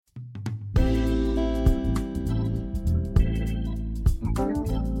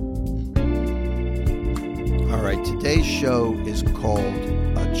Today's show is called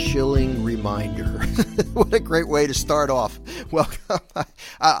A Chilling Reminder. What a great way to start off. Welcome.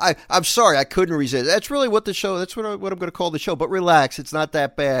 I'm sorry, I couldn't resist. That's really what the show, that's what I'm going to call the show. But relax, it's not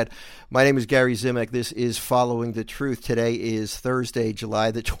that bad. My name is Gary Zimek. This is Following the Truth. Today is Thursday, July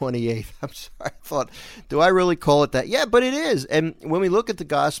the 28th. I'm sorry, I thought, do I really call it that? Yeah, but it is. And when we look at the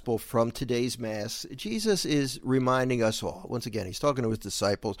gospel from today's Mass, Jesus is reminding us all. Once again, he's talking to his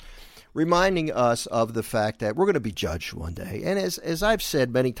disciples, reminding us of the fact that we're going to be judged one day. And as I've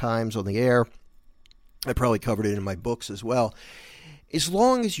said many times on the air, I probably covered it in my books as well, as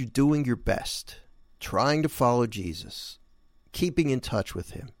long as you're doing your best, trying to follow Jesus, keeping in touch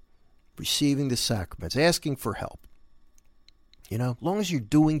with him, receiving the sacraments, asking for help, as long as you're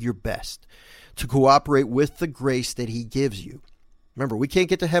doing your best to cooperate with the grace that he gives you. Remember, we can't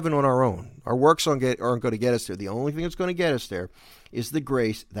get to heaven on our own. Our works aren't going to get us there. The only thing that's going to get us there is the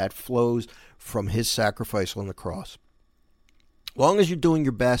grace that flows from his sacrifice on the cross. As long as you're doing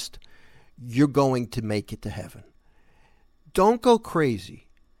your best, you're going to make it to heaven. Don't go crazy.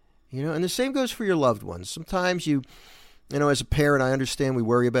 And the same goes for your loved ones. Sometimes as a parent, I understand we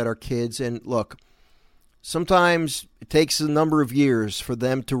worry about our kids. And look, sometimes it takes a number of years for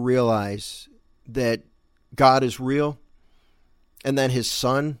them to realize that God is real, and then his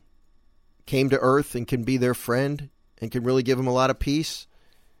son came to earth and can be their friend and can really give them a lot of peace,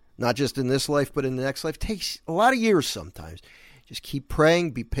 not just in this life, but in the next life. It takes a lot of years sometimes. Just keep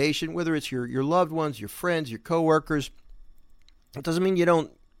praying, be patient, whether it's your loved ones, your friends, your coworkers. It doesn't mean you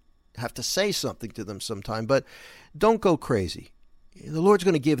don't have to say something to them sometime, but don't go crazy. The Lord's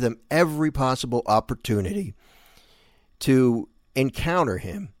going to give them every possible opportunity to encounter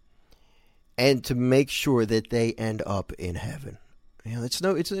him and to make sure that they end up in heaven.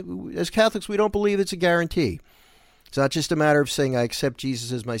 As Catholics, we don't believe it's a guarantee. It's not just a matter of saying, I accept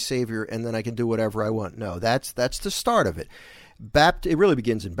Jesus as my Savior, and then I can do whatever I want. No, that's the start of it. It really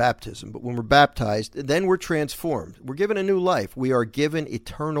begins in baptism, but when we're baptized, then we're transformed. We're given a new life. We are given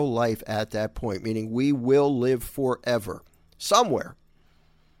eternal life at that point, meaning we will live forever, somewhere.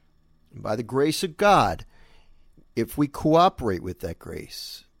 And by the grace of God, if we cooperate with that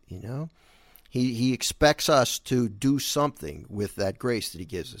grace, He expects us to do something with that grace that he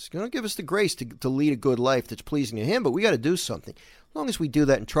gives us. He's going to give us the grace to lead a good life that's pleasing to him, but we got to do something. As long as we do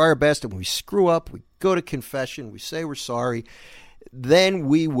that and try our best, and when we screw up, we go to confession, we say we're sorry, then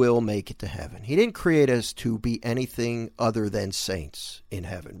we will make it to heaven. He didn't create us to be anything other than saints in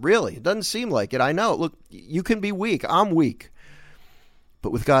heaven. Really, it doesn't seem like it. I know. Look, you can be weak. I'm weak.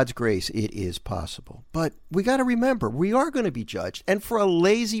 But with God's grace, it is possible. But we got to remember, we are going to be judged. And for a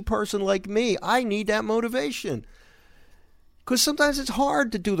lazy person like me, I need that motivation. Because sometimes it's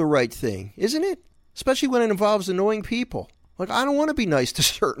hard to do the right thing, isn't it? Especially when it involves annoying people. Like, I don't want to be nice to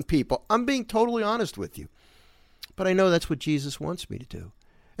certain people. I'm being totally honest with you. But I know that's what Jesus wants me to do.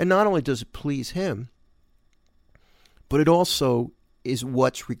 And not only does it please him, but it also is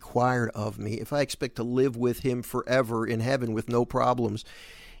what's required of me if I expect to live with him forever in heaven with no problems,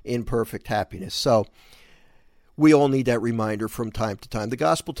 in perfect happiness. So we all need that reminder from time to time. The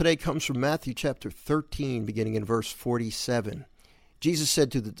gospel today comes from Matthew chapter 13, beginning in verse 47. Jesus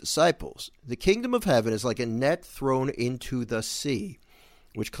said to the disciples, "The kingdom of heaven is like a net thrown into the sea,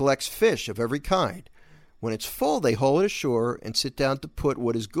 which collects fish of every kind. When it's full, they haul it ashore and sit down to put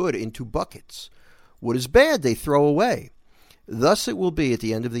what is good into buckets. What is bad, they throw away. Thus it will be at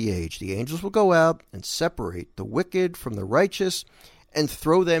the end of the age. The angels will go out and separate the wicked from the righteous and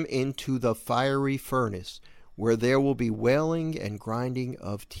throw them into the fiery furnace, where there will be wailing and grinding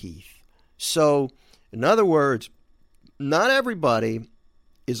of teeth." So, in other words, not everybody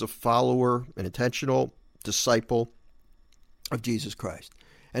is a follower, an intentional disciple of Jesus Christ.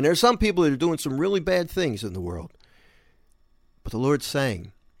 And there are some people that are doing some really bad things in the world. But the Lord's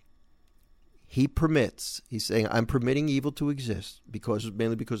saying, he's saying, I'm permitting evil to exist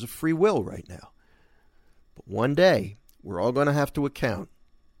mainly because of free will right now. But one day, we're all going to have to account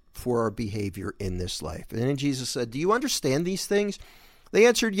for our behavior in this life. And then Jesus said, "Do you understand these things?" They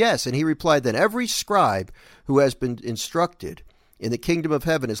answered yes. And he replied, "Then every scribe who has been instructed in the kingdom of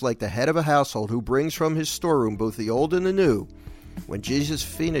heaven is like the head of a household who brings from his storeroom both the old and the new." When Jesus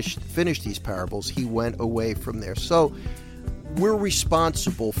finished these parables, he went away from there. So we're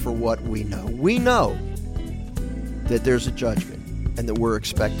responsible for what we know. We know that there's a judgment and that we're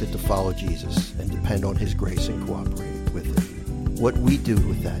expected to follow Jesus and depend on his grace and cooperate with him. What we do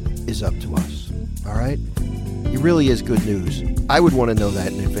with that is up to us. All right? It really is good news. I would want to know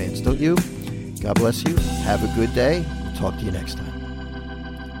that in advance, don't you? God bless you. Have a good day. Talk to you next time.